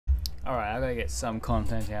Alright, I gotta get some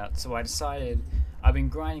content out. So I decided, I've been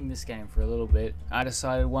grinding this game for a little bit. I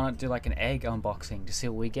decided why not do like an egg unboxing to see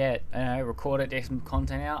what we get. And I record it, get some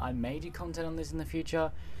content out. I may do content on this in the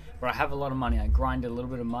future, but I have a lot of money. I grinded a little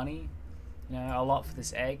bit of money, you know, a lot for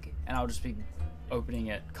this egg, and I'll just be opening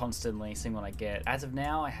it constantly, seeing what I get. As of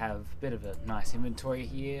now, I have a bit of a nice inventory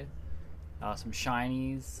here. Some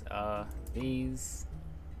shinies, these,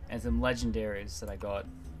 and some legendaries that I got.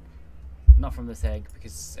 Not from this egg,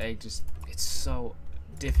 because this egg just, it's so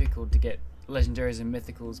difficult to get legendaries and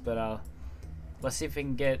mythicals, but let's see if we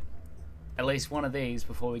can get at least one of these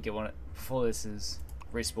before we get one, before this is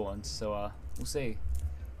respawned. So we'll see.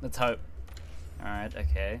 Let's hope. Alright,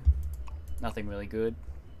 okay. Nothing really good.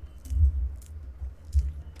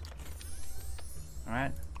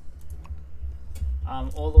 Alright.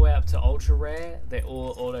 All the way up to ultra rare, they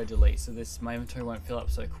all auto delete, so my inventory won't fill up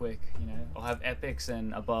so quick, you know. I'll have epics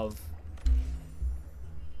and above.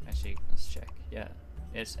 Actually, let's check. Yeah,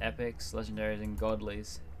 it's epics, legendaries, and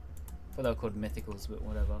godlies. I thought they were called mythicals, but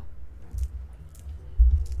whatever.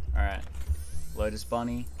 Alright. Lotus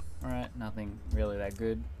bunny. Alright, nothing really that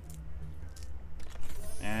good.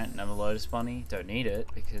 Alright, another lotus bunny. Don't need it,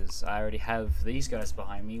 because I already have these guys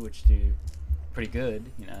behind me, which do pretty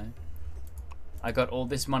good, you know. I got all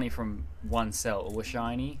this money from one sell. All a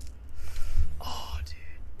shiny. Oh, dude.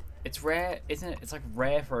 It's rare, isn't it? It's like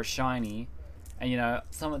rare for a shiny. And you know,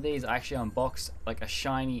 some of these I actually unboxed like a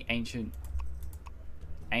shiny ancient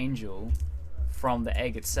angel from the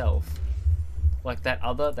egg itself. Like that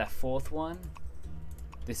fourth one.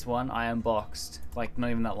 This one I unboxed like not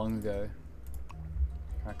even that long ago.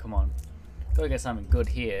 Alright, come on. Gotta get something good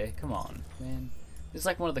here. Come on, man. It's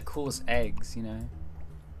like one of the coolest eggs, you know.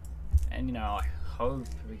 And you know, I hope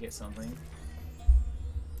we get something.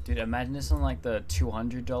 Dude, imagine this on like the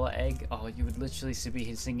 $200 egg. Oh, you would literally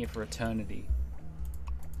be sitting here for eternity.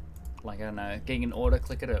 Like, I don't know, getting an auto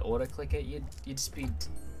clicker to auto click it, you'd just be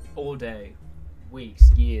all day, weeks,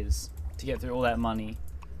 years to get through all that money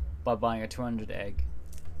by buying a 200 egg.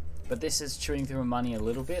 But this is chewing through my money a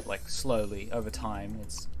little bit, like slowly over time.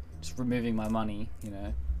 It's just removing my money, you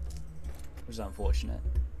know, which is unfortunate.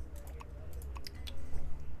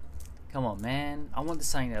 Come on, man. I want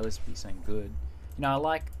this thing to at least be something good. You know, I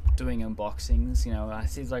like doing unboxings, you know, it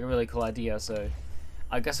seems like a really cool idea, so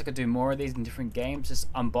I guess I could do more of these in different games,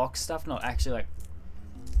 just unbox stuff, not actually like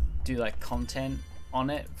do like content on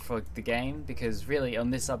it for the game, because really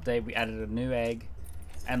on this update we added a new egg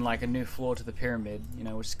and like a new floor to the pyramid, you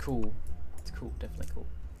know, which is cool. It's cool, definitely cool.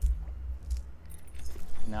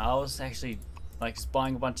 Now I was actually like just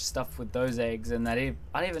buying a bunch of stuff with those eggs, and I didn't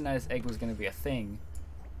even know this egg was going to be a thing.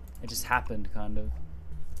 It just happened, kind of.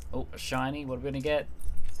 Oh, a shiny, what are we going to get?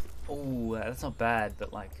 Oh, that's not bad,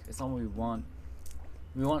 but like, it's not what we want.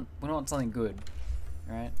 We want something good,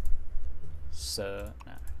 right? So,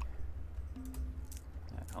 no,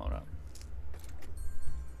 hold up.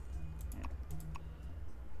 Yeah.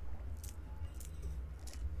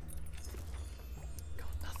 God,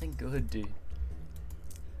 nothing good, dude.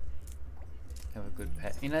 Have a good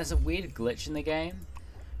pet. You know, there's a weird glitch in the game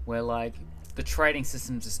where like the trading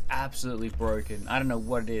system's just absolutely broken. I don't know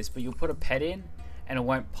what it is, but you'll put a pet in and it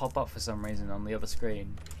won't pop up for some reason on the other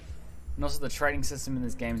screen. And also the trading system in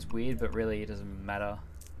this game is weird, but really it doesn't matter.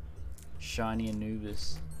 Shiny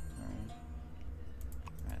Anubis.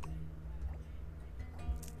 Alright.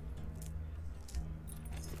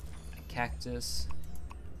 A cactus.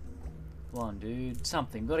 Come on, dude.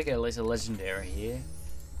 Something. Gotta get at least a legendary here.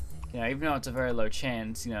 You know, even though it's a very low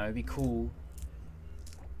chance, you know, it'd be cool.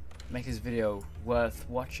 Make this video worth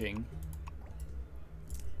watching.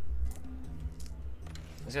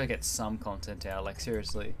 I just gotta get some content out, like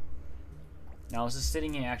seriously. Now I was just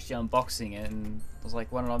sitting here actually unboxing it, and I was like,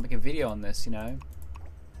 why don't I make a video on this, you know?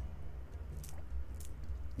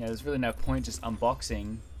 You know, there's really no point just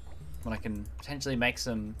unboxing when I can potentially make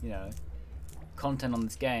some, you know, content on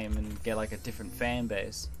this game and get like a different fan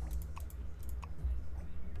base.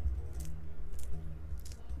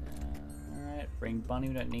 Alright, ringed bunny,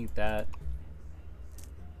 we don't need that.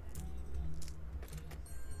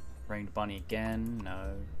 Ringed bunny again,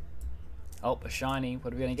 no. Oh, a shiny,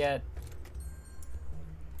 what are we gonna get?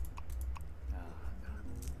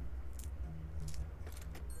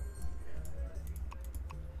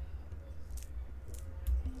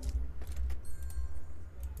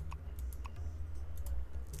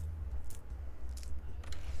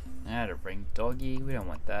 Add a ring doggy, we don't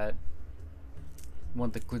want that. We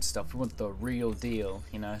want the good stuff, we want the real deal,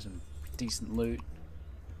 you know, some decent loot.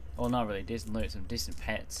 Well, not really decent loot, some decent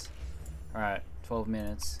pets. Alright, 12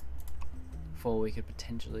 minutes before we could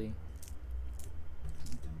potentially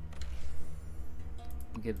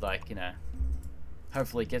we could, like, you know,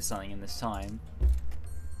 hopefully get something in this time.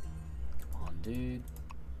 Come on, dude.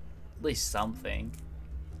 At least something.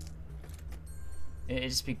 It'd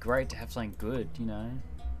just be great to have something good, you know?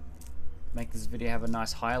 Make this video have a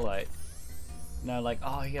nice highlight. You know, like,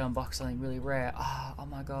 oh, you unbox something really rare. Oh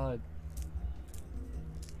my god.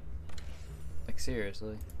 Like,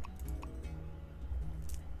 seriously.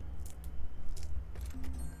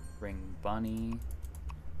 Ring bunny.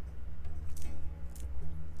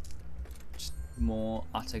 Just more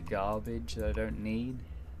utter garbage that I don't need.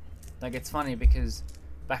 Like, it's funny because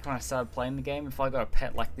back when I started playing the game, if I got a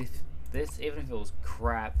pet like this, even if it was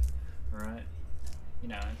crap, right? You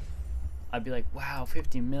know, I'd be like, wow,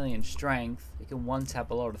 50 million strength. You can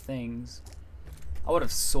one-tap a lot of things. I would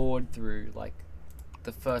have soared through, like,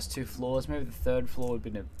 the first 2 floors. Maybe the 3rd floor would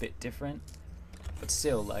have been a bit different. But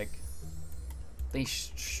still, like,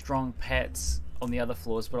 these strong pets on the other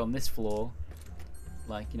floors, but on this floor,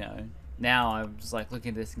 like, you know, now I'm just, like, looking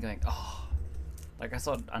at this and going, oh, like, I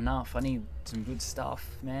thought enough. I need some good stuff,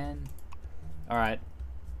 man. Alright.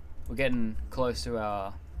 We're getting close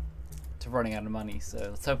to running out of money, so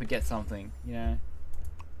let's hope we get something, you know.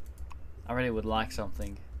 I really would like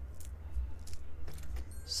something.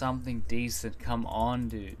 Something decent, come on,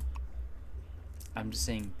 dude. I'm just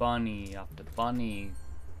seeing bunny after bunny.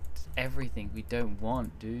 It's everything we don't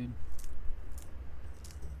want, dude.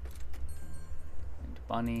 And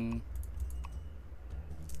bunny.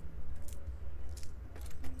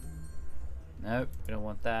 Nope, we don't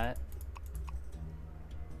want that.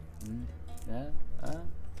 Yeah,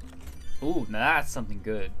 ooh, now that's something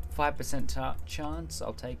good. 5% chance,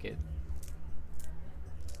 I'll take it.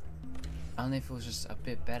 Only if it was just a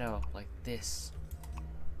bit better, like this.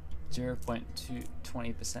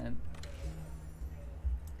 0.20%.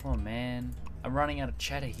 Oh man, I'm running out of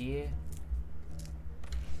chatter here.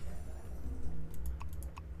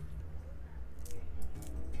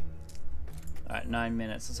 Alright, 9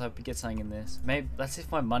 minutes. Let's hope we get something in this. Maybe let's see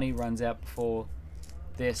if my money runs out before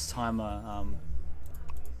this timer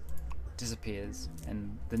disappears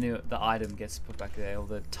and the item gets put back there, or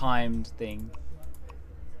the timed thing.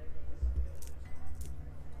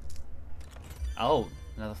 Oh,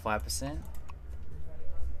 another 5%.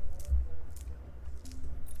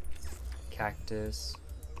 Cactus.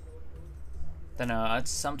 Don't know.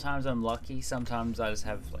 Sometimes I'm lucky. Sometimes I just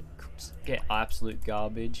have like get absolute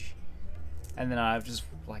garbage, and then I've just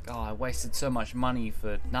like, oh, I wasted so much money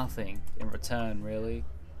for nothing in return, really.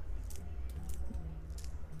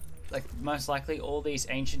 Like, most likely all these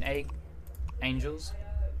ancient angels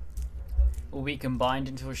will be combined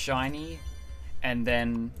into a shiny and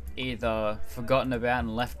then either forgotten about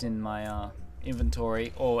and left in my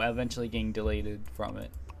inventory, or eventually getting deleted from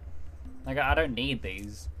it. Like, I don't need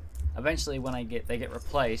these. Eventually when they get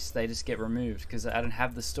replaced, they just get removed because I don't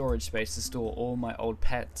have the storage space to store all my old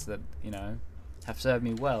pets that, you know, have served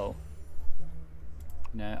me well.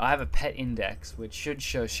 You know, I have a pet index which should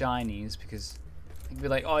show shinies, because you could be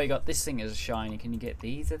like, oh, you got this thing as a shiny, can you get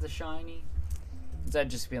these as a shiny? Instead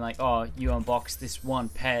of just being like, oh, you unboxed this one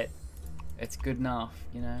pet, it's good enough,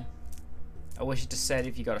 you know? I wish it just said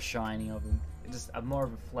if you got a shiny of them. It's just more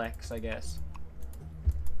of a flex, I guess.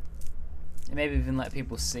 And maybe even let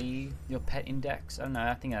people see your pet index. I don't know,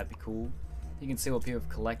 I think that'd be cool. You can see what people have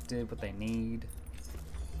collected, what they need.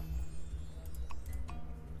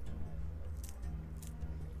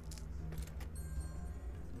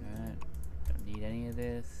 Any of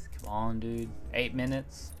this. Come on, dude. 8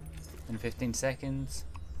 minutes and 15 seconds,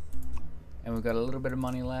 and we've got a little bit of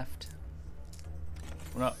money left.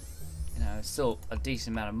 We're not, you know, it's still a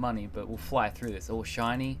decent amount of money, but we'll fly through this. Oh,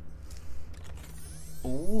 shiny.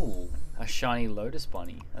 Ooh, a shiny lotus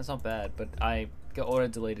bunny. That's not bad, but I got auto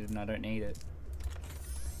deleted and I don't need it.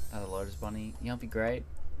 Another lotus bunny. You know, it'd be great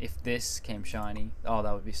if this came shiny. Oh,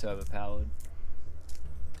 that would be so overpowered.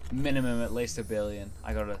 Minimum at least 1 billion.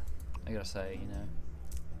 I gotta say, you know.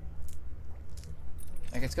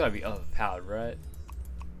 Like, it's gotta be overpowered, right?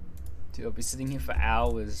 Dude, I'll be sitting here for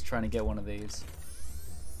hours trying to get one of these.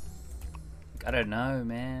 Like, I don't know,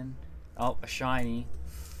 man. Oh, a shiny.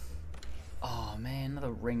 Oh, man,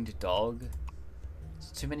 another ringed dog.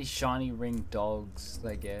 There's too many shiny ringed dogs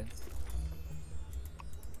they get.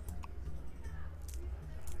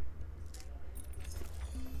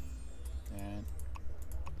 And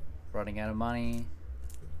running out of money.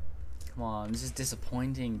 Come on, this is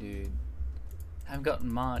disappointing, dude. I haven't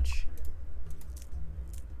gotten much.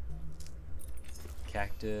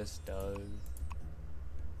 Cactus, dove.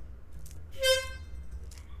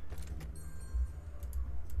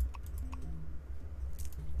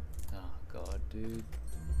 Oh god, dude.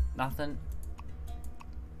 Nothing.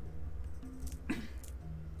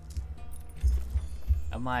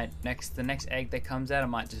 I might the next egg that comes out, I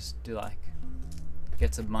might just do like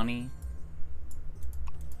get some money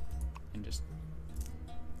and just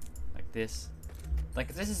like this.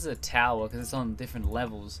 Like this is a tower because it's on different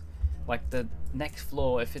levels. Like the next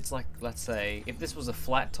floor, if it's like, let's say, if this was a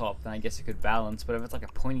flat top, then I guess it could balance. But if it's like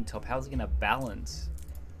a pointy top, how's it gonna balance?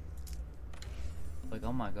 Like,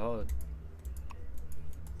 oh my god.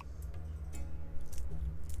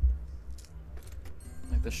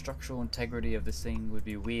 Like the structural integrity of this thing would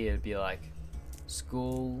be weird. It'd be like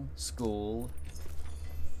school, it's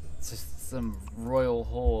just some royal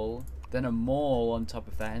hall, then a mall on top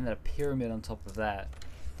of that, and then a pyramid on top of that.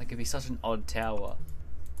 Like it'd be such an odd tower.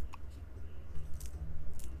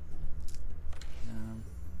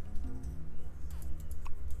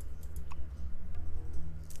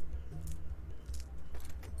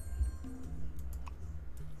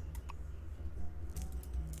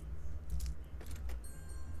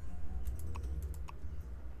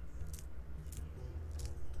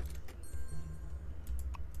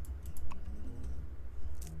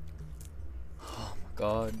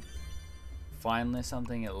 God, finally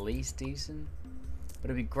something at least decent. But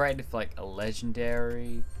it'd be great if like a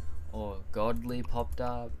legendary or godly popped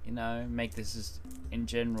up, you know, make this just in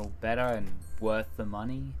general better and worth the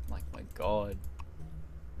money. Like, my god.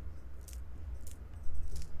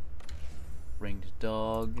 Ringed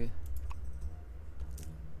dog.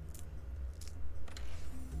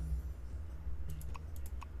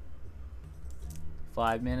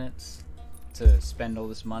 $5 minutes to spend all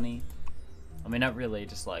this money. I mean, not really,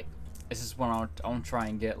 just like, this is what I want to try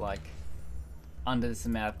and get, like, under this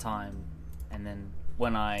amount of time, and then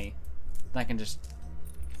when I can just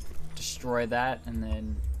destroy that, and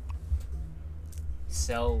then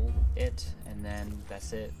sell it, and then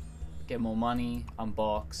that's it. Get more money,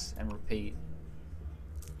 unbox, and repeat.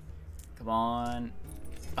 Come on.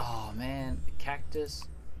 Oh, man, the cactus.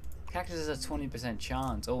 Cactus is a 20%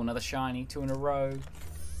 chance. Oh, another shiny, 2 in a row.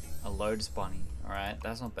 A lotus bunny. Alright,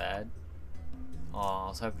 that's not bad. Oh, I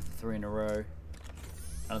was hoping for 3 in a row.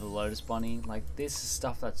 Another lotus bunny. Like, this is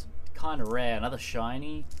stuff that's kind of rare. Another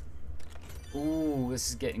shiny. Ooh, this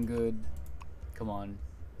is getting good. Come on.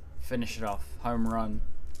 Finish it off. Home run.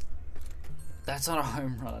 That's not a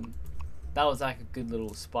home run. That was like a good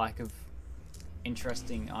little spike of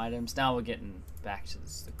interesting items. Now we're getting back to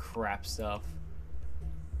the crap stuff.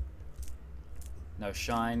 No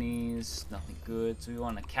shinies. Nothing good. So we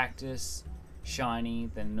want a cactus. Shiny,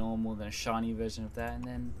 then normal, then a shiny version of that, and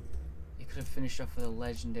then you could have finished off with a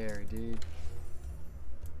legendary, dude.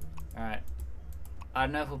 Alright. I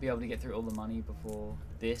don't know if we'll be able to get through all the money before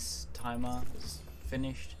this timer is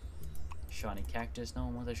finished. Shiny cactus. No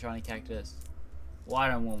one wants a shiny cactus. Well, I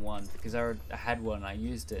don't want one, because I had one and I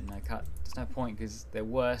used it, and I cut. There's no point, because they're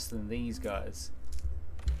worse than these guys.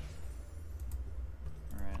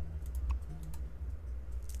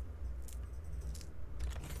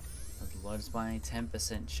 Lotus bunny,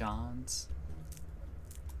 10% chance.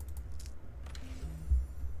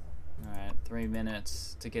 Alright, 3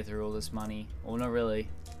 minutes to get through all this money. Well, not really.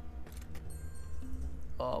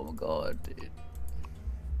 Oh my god, dude.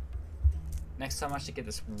 Next time I should get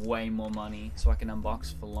this way more money so I can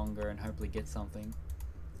unbox for longer and hopefully get something.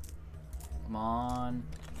 Come on.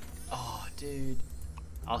 Oh, dude.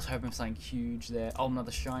 I was hoping for something huge there. Oh,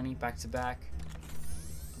 another shiny, back to back.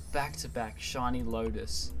 Back to back, shiny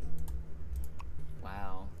lotus.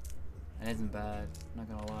 Wow, that isn't bad, not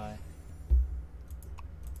gonna lie.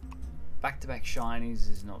 Back-to-back shinies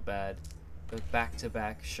is not bad, but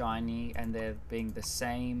back-to-back shiny and they're being the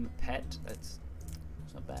same pet, it's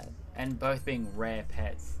not bad. And both being rare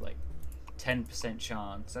pets, like 10%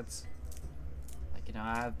 chance, that's like, you know,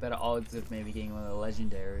 I have better odds of maybe getting one of the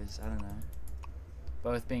legendaries, I don't know.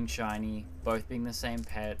 Both being shiny, both being the same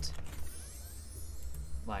pet,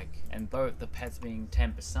 like, and both the pets being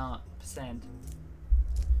 10%.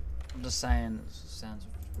 I'm just saying, it sounds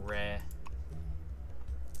rare.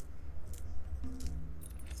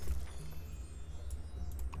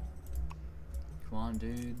 Come on,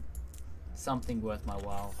 dude. Something worth my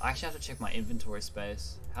while. I actually have to check my inventory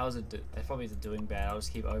space. How is it? It probably isn't doing bad. I'll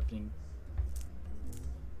just keep opening.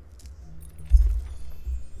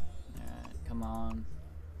 Alright, come on.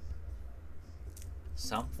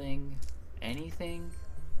 Something? Anything?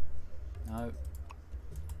 Nope.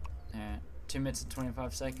 Alright. 2 minutes and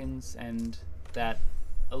 25 seconds, and that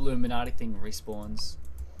Illuminati thing respawns.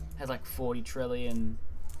 Has like 40 trillion.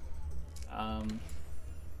 I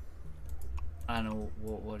don't know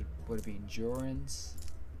what would it be? Endurance,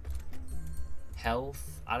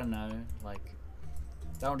 health. I don't know. Like,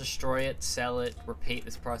 don't destroy it, sell it, repeat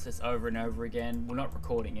this process over and over again. We're not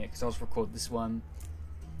recording it because I'll just record this one.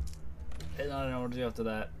 And I don't know what to do after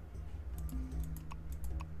that.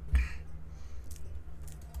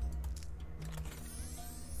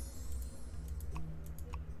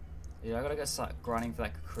 Yeah, I gotta go start grinding for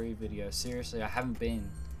like a crew video. Seriously, I haven't been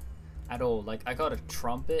at all. Like, I got a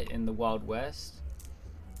trumpet in the Wild West,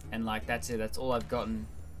 and like that's it. That's all I've gotten.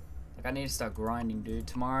 Like, I need to start grinding, dude.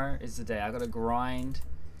 Tomorrow is the day. I gotta grind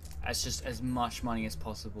as much money as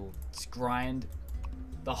possible. Just grind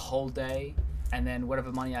the whole day, and then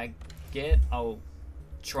whatever money I get, I'll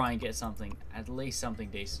try and get something, at least something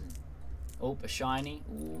decent. Oh, a shiny.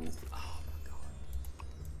 Ooh. Oh my god.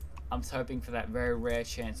 I'm hoping for that very rare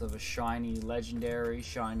chance of a shiny legendary,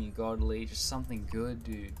 shiny godly, just something good,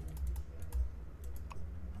 dude.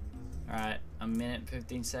 Alright, a minute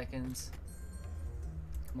 15 seconds.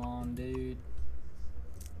 Come on, dude.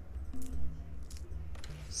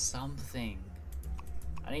 Something.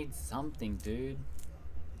 I need something, dude.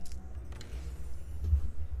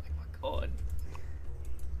 Oh my god.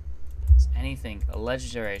 It's anything. A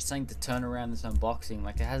legendary. Something to turn around this unboxing.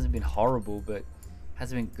 Like, it hasn't been horrible, but it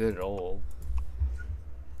hasn't been good at all.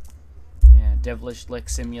 Yeah, Devilish Lick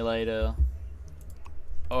Simulator.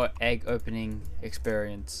 Or egg opening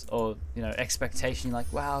experience. Or, you know, expectation.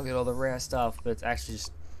 Like, wow, I'll get all the rare stuff. But it's actually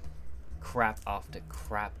just crap after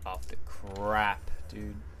crap after crap,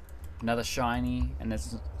 dude. Another shiny, and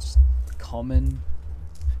it's just common.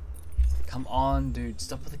 Come on, dude,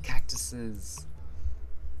 stop with the cactuses.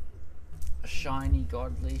 A shiny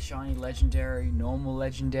godly, shiny legendary, normal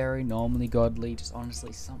legendary, normally godly, just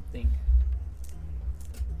honestly something.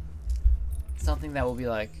 Something that will be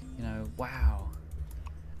like, you know, wow.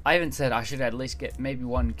 I even said I should at least get maybe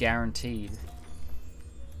one guaranteed.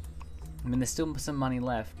 I mean, there's still some money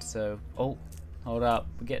left, so... Oh, hold up.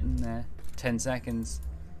 We're getting there. 10 seconds.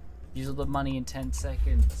 Use all the money in 10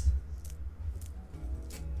 seconds.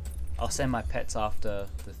 I'll send my pets after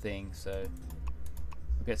the thing, so...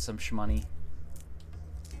 We'll get some shmoney.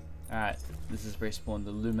 Alright, this is respawn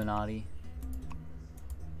the Illuminati.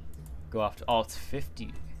 Go after... Oh, it's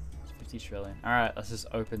 50. It's 50 trillion. Alright, let's just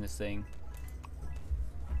open this thing.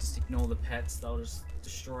 Just ignore the pets. They'll just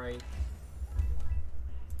destroy...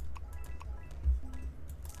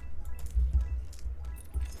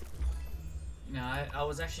 You know, I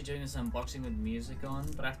was actually doing this unboxing with music on,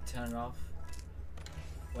 but I have to turn it off.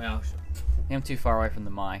 Well, I'm too far away from the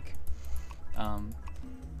mic. I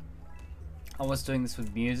was doing this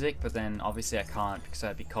with music, but then obviously I can't because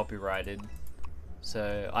I'd be copyrighted.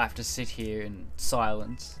 So I have to sit here in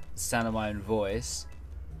silence, the sound of my own voice.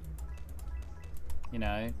 You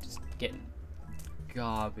know, just getting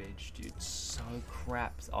garbage, dude. So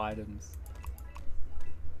crap items.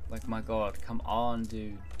 Like, my god, come on,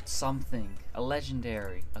 dude. Something. A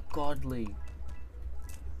legendary. A godly.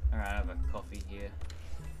 Alright, I have a coffee here.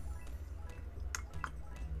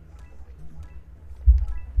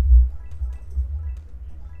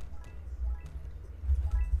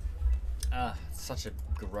 It's such a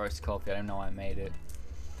gross coffee. I don't know why I made it.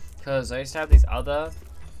 Because I used to have these other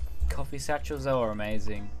coffee satchels that were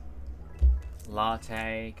amazing.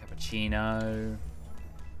 Latte, cappuccino.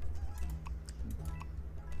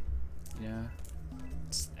 You know,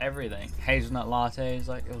 just everything. Hazelnut lattes,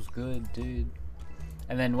 like, it was good, dude.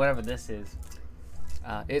 And then whatever this is,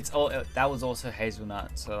 it's all that was also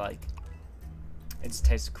hazelnut. So like, it just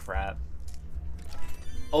tastes crap.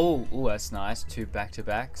 Oh, ooh, that's nice. 2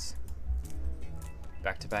 back-to-backs.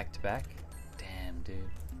 Back to back to back. Damn, dude.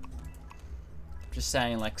 Just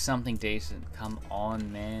saying, like, something decent. Come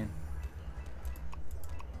on, man.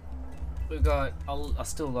 We've got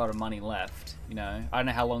still a lot of money left, you know. I don't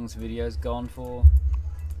know how long this video's gone for.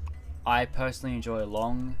 I personally enjoy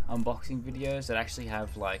long unboxing videos that actually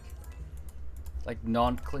have like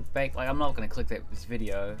non-clickbait. Like, I'm not gonna clickbait this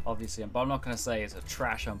video, obviously, but I'm not gonna say it's a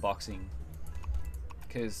trash unboxing,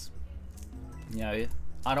 because, you know,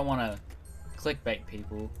 I don't want to clickbait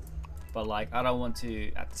people, but like, I don't want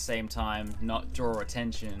to at the same time not draw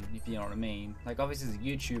attention, if you know what I mean. Like, obviously as a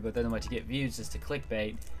YouTuber, then the way to get views is to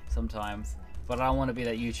clickbait sometimes, but I don't want to be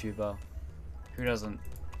that YouTuber who doesn't,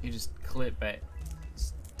 who just clickbait,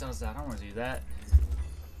 just does that. I don't want to do that.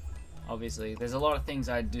 Obviously there's a lot of things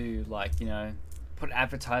I do, like, you know, put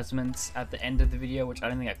advertisements at the end of the video, which I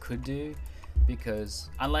don't think I could do, because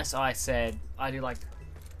unless I said I do like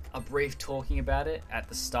a brief talking about it at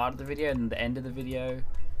the start of the video and the end of the video,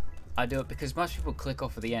 I do it because most people click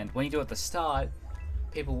off at the end. When you do it at the start,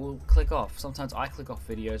 people will click off. Sometimes I click off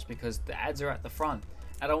videos because the ads are at the front.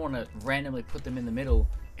 I don't want to randomly put them in the middle.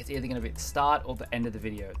 It's either going to be at the start or the end of the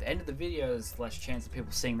video. At the end of the video is less chance of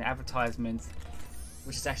people seeing the advertisements,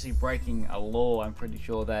 which is actually breaking a law. I'm pretty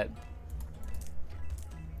sure that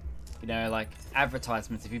You know, like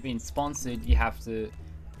advertisements. If you've been sponsored, you have to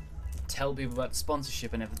tell people about the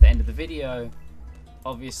sponsorship, and if at the end of the video,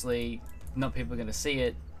 obviously not people are going to see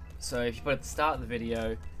it. So if you put it at the start of the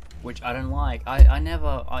video, which I don't like,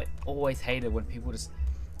 I always hate it when people just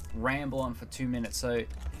ramble on for 2 minutes. So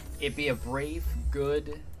it'd be a brief,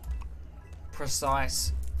 good,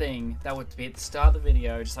 precise thing that would be at the start of the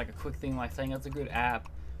video, just like a quick thing like saying it's a good app,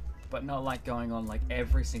 but not like going on like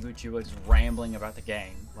every single YouTuber just rambling about the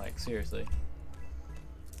game. Like, seriously.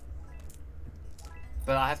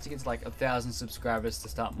 But I have to get to like 1,000 subscribers to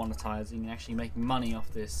start monetizing and actually making money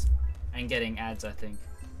off this and getting ads, I think.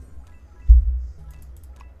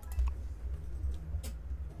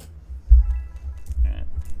 Alright.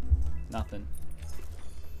 Nothing.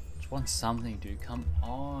 Just want something, dude. Come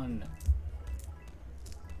on.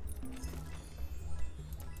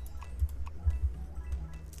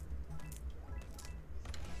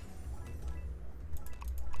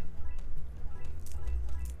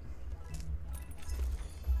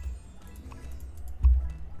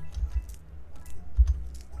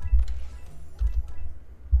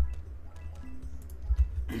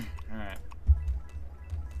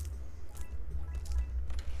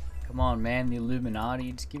 Come on, man, the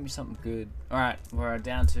Illuminati, just give me something good. Alright, we're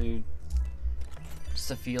down to just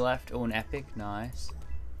a few left. Oh, an epic, nice.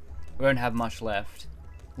 We don't have much left.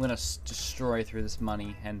 We're gonna destroy through this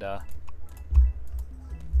money and come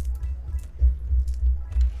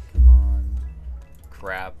on.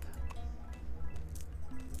 Crap.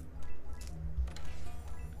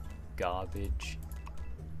 Garbage.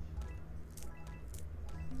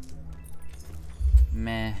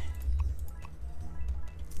 Meh.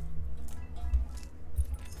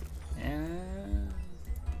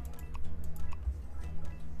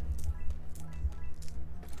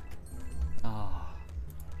 Oh.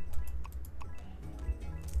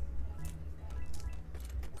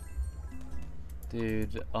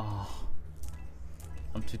 Dude, oh.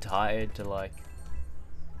 I'm too tired to like,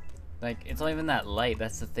 it's not even that late,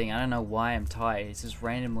 that's the thing. I don't know why I'm tired. It's just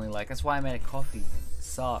randomly like, that's why I made a coffee. It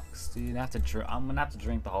sucks, dude. I'm gonna have to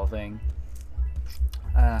drink the whole thing.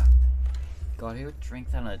 God, who would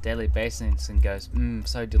drink that on a daily basis and goes,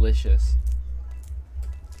 so delicious.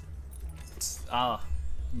 It's,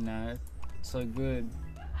 you know, so good.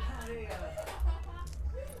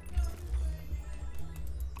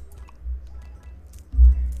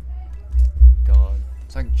 God,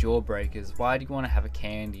 it's like jawbreakers. Why do you want to have a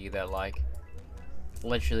candy that like,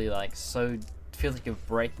 literally like so, feels like you're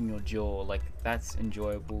breaking your jaw? Like, that's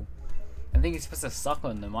enjoyable. I think you're supposed to suck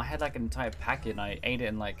on them. I had like an entire packet and I ate it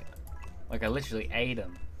in like I literally ate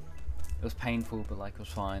them. It was painful, but like it was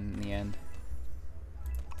fine in the end.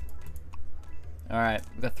 Alright,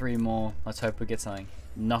 we've got 3 more. Let's hope we get something.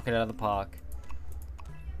 Knock it out of the park.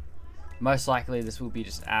 Most likely this will be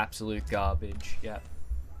just absolute garbage. Yep.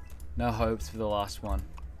 No hopes for the last one.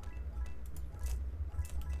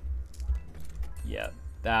 Yeah,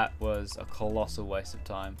 that was a colossal waste of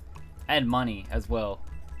time. And money as well.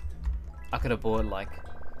 I could have bought like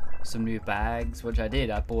some new bags, which I did.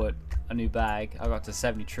 I bought a new bag. I got to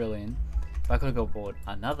 70 trillion. But I could have bought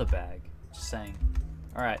another bag. Just saying.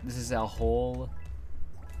 Alright, this is our haul.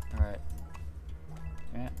 Alright.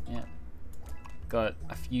 Yeah. Got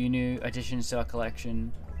a few new additions to our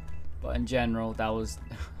collection. But in general, that was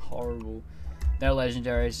horrible. No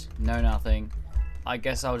legendaries, no nothing. I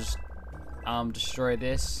guess I'll just destroy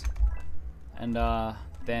this. And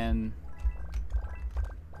then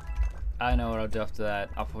I don't know what I'll do after that.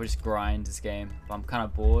 I'll probably just grind this game. If I'm kind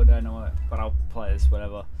of bored, I don't know what, but I'll play this,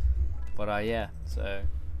 whatever. But yeah, so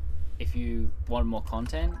if you want more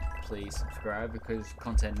content, please subscribe, because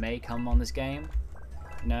content may come on this game.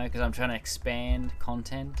 You know, because I'm trying to expand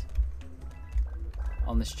content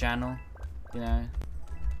on this channel, you know.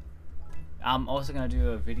 I'm also going to do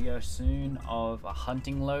a video soon of a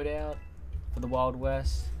hunting loadout for the Wild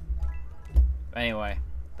West. Anyway,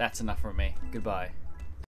 that's enough from me. Goodbye.